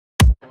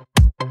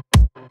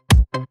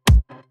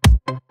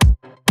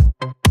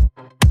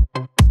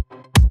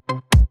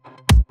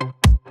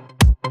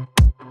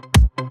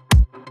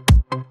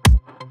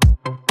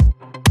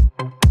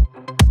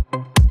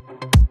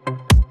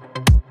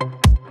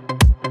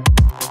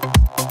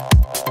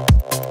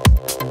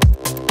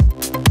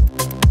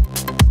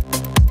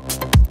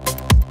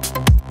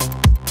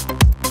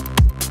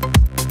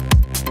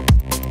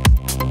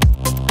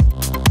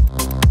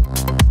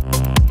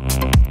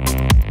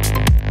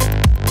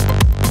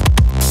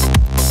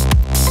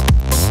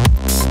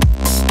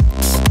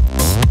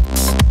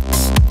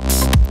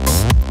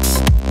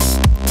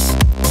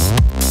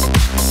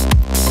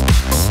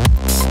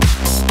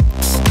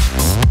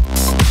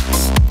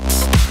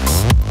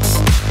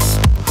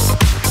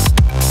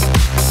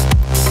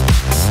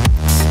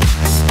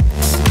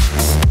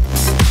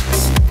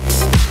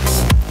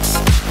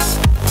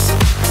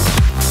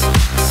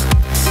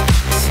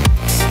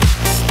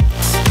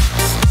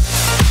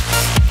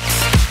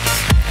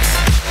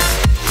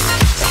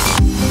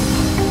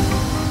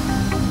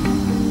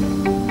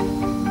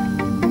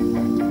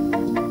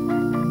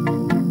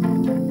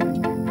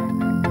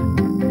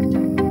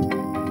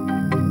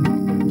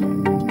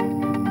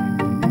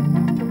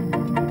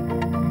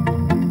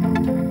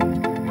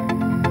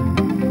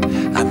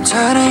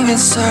turning in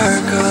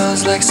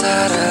circles like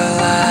satellites.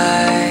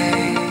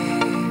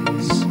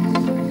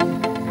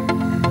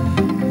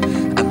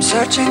 I'm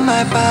searching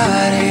my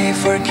body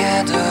for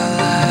candlelight.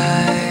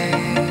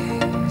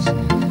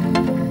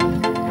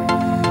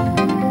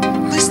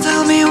 Please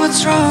tell me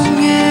what's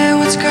wrong, yeah,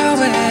 what's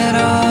going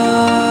on.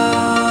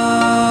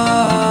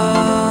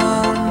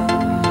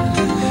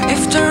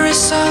 If there is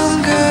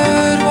some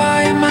good,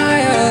 why am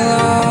I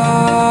alone?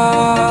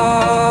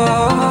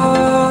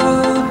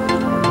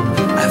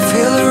 I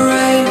feel the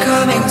rain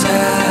coming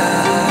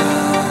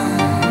down,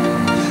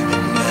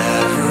 it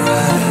never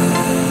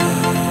ends.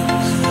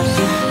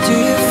 Do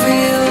you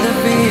feel the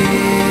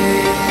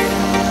beat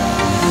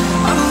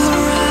all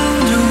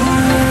around the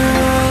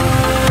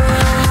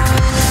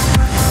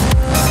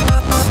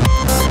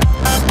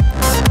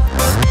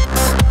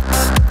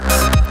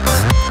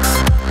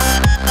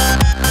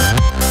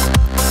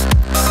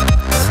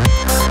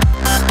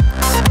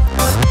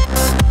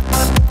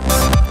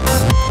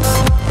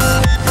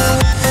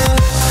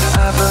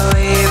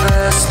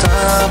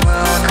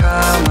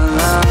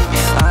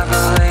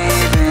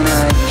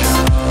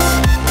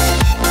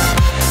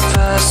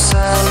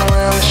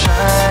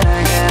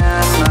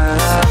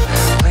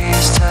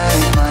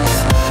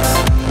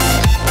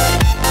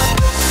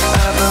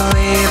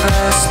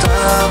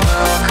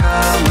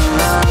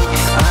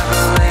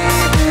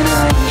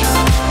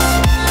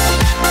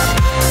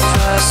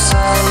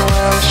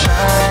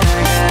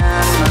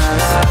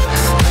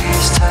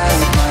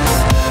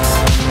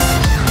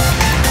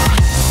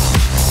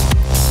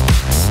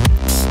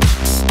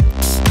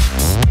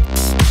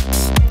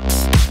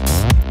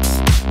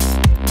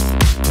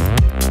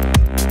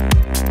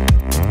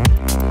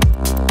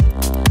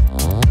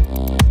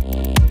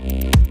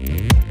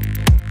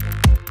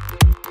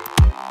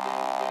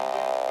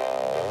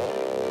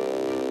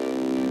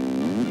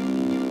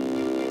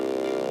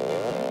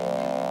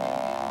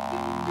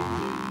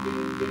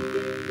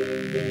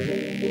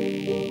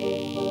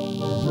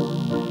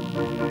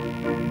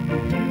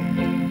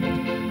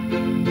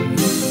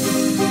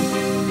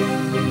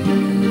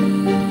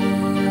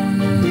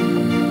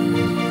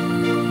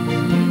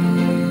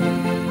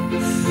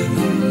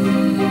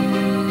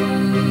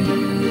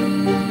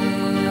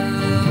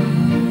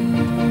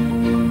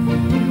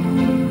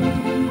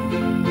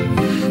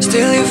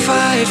Still you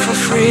fight for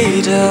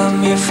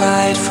freedom, you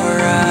fight for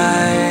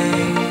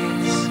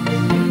rights,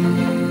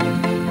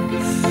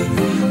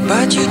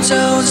 but you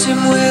don't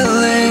seem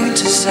willing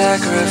to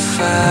sacrifice.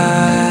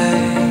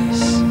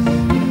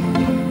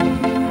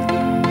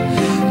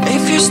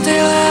 If you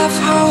still have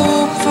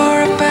hope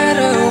for a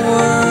better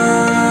world,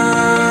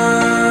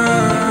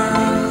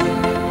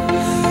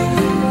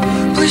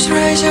 please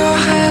raise your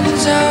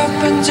hands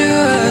up and do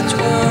a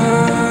twirl.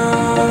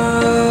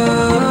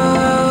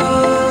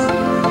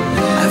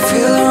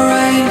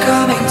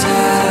 Coming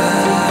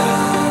down,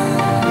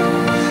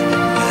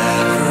 it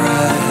never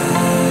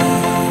ends.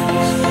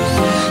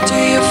 Do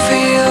you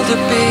feel the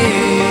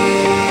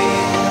beat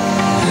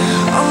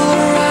all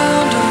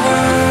around the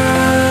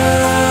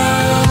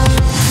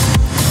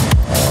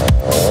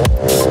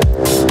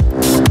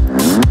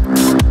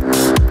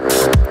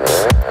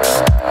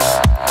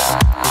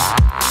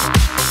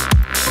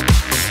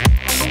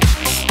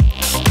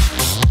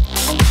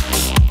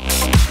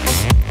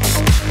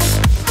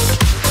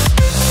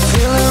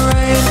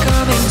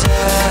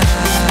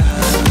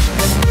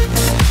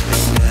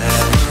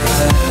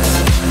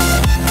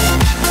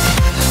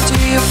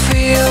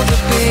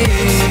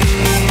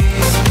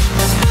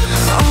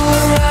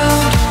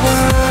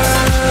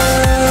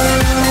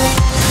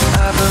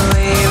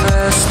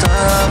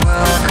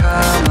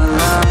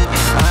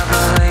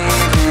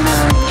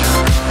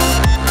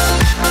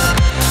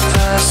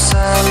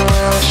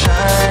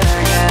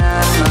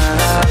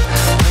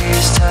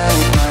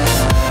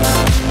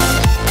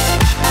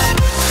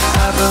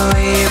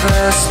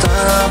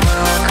stop.